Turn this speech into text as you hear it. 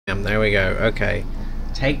There we go. Okay.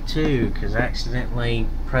 Take two, because I accidentally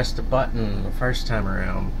pressed the button the first time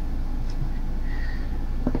around.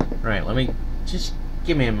 Right, let me just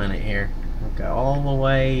give me a minute here. We'll go all the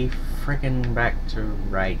way freaking back to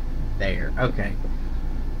right there. Okay.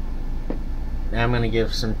 Now I'm going to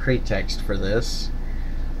give some pretext for this.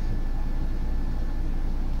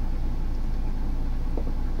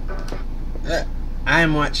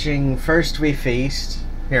 I'm watching First We Feast.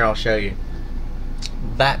 Here, I'll show you.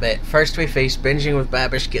 That bit. First We Feast, binging with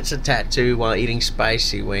Babish gets a tattoo while eating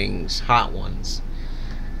spicy wings. Hot ones.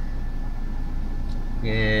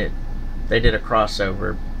 Yeah, they did a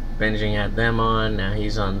crossover. Binging had them on, now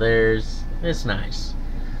he's on theirs. It's nice.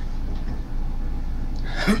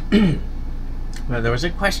 Well, there was a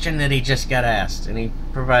question that he just got asked, and he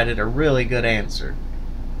provided a really good answer.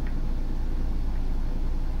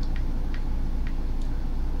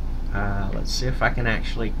 Let's see if I can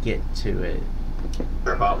actually get to it.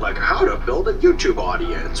 About like how to build a YouTube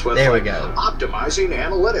audience with there we go. Optimizing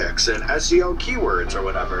analytics and SEO keywords or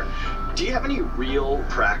whatever. Do you have any real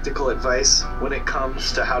practical advice when it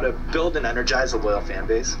comes to how to build and energize a loyal fan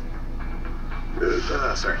base?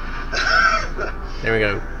 Sorry. There we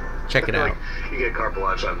go. Check it out. Like you get carte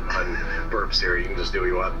blanche on burps here. You can just do what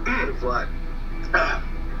you want. Flat.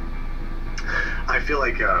 I feel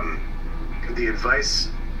like the advice.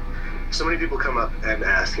 So many people come up and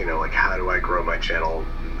ask, you know, like, how do I grow my channel?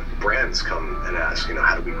 Brands come and ask, you know,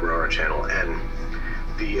 how do we grow our channel? And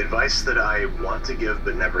the advice that I want to give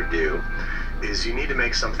but never do is you need to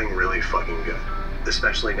make something really fucking good.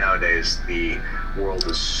 Especially nowadays, the world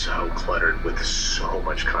is so cluttered with so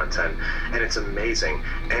much content, and it's amazing.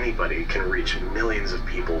 Anybody can reach millions of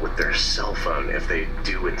people with their cell phone if they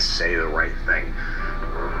do and say the right thing.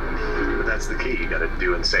 But that's the key. You gotta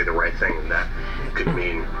do and say the right thing, and that could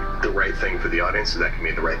mean the right thing for the audience, and that can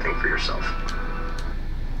mean the right thing for yourself.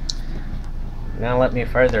 Now let me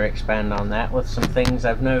further expand on that with some things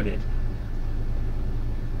I've noted.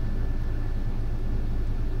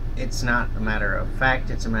 It's not a matter of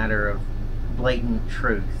fact, it's a matter of blatant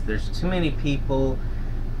truth. There's too many people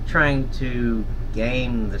trying to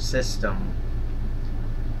game the system,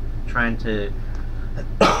 trying to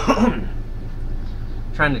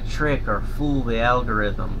trick or fool the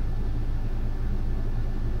algorithm.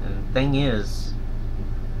 And the thing is,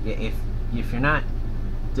 if you're not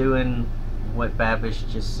doing what Babish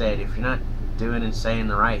just said, if you're not doing and saying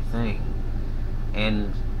the right thing,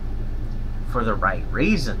 and for the right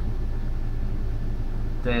reason,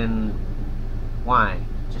 then why?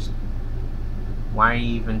 Just why are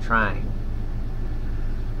you even trying?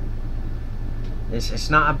 It's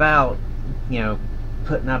not about, you know,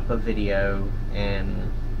 putting up a video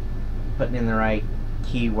and putting in the right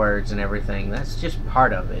keywords and everything. That's just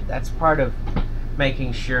part of it. That's part of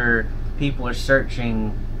making sure people are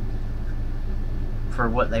searching for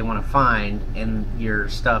what they want to find, and your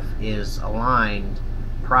stuff is aligned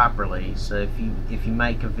properly. So if you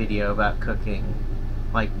make a video about cooking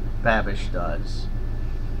like Babish does,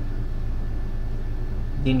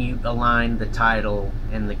 then you align the title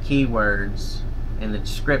and the keywords and the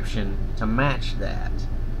description to match that,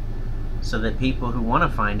 so that people who want to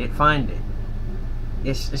find it.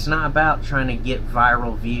 It's not about trying to get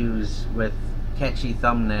viral views with catchy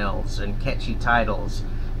thumbnails and catchy titles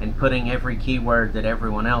and putting every keyword that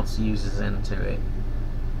everyone else uses into it.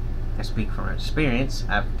 I speak from experience.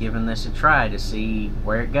 I've given this a try to see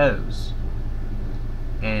where it goes,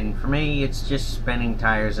 and for me it's just spinning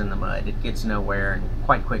tires in the mud. It gets nowhere, and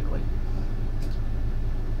quite quickly.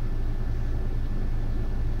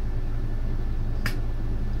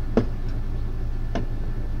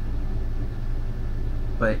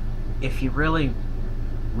 But if you really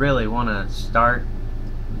want to start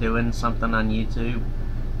doing something on YouTube,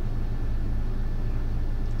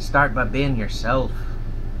 start by being yourself.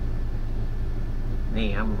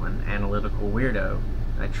 Me, I'm an analytical weirdo.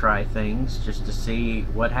 I try things just to see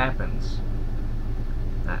what happens.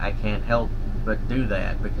 I can't help but do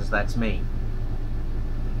that because that's me.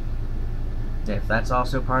 If that's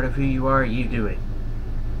also part of who you are, you do it.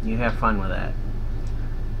 You have fun with that.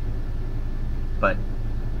 But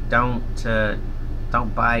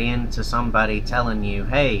don't buy into somebody telling you,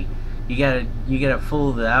 hey, you gotta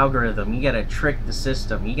fool the algorithm, you gotta trick the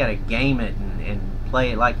system, you gotta game it and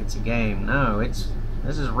play it like it's a game. No, this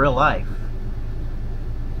is real life.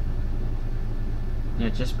 You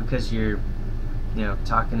know, just because you're, you know,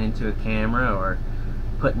 talking into a camera or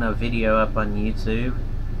putting a video up on YouTube,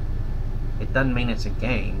 it doesn't mean it's a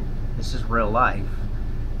game. This is real life.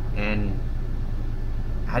 And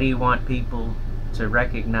how do you want people to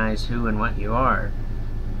recognize who and what you are?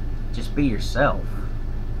 Just be yourself.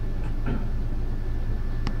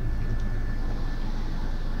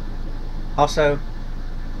 Also,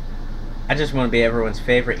 I just want to be everyone's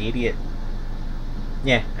favorite idiot.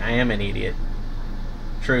 Yeah, I am an idiot.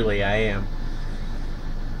 Truly, I am.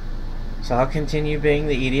 So I'll continue being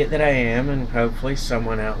the idiot that I am, and hopefully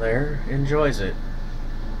someone out there enjoys it.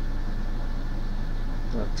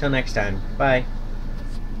 Well, till next time. Bye.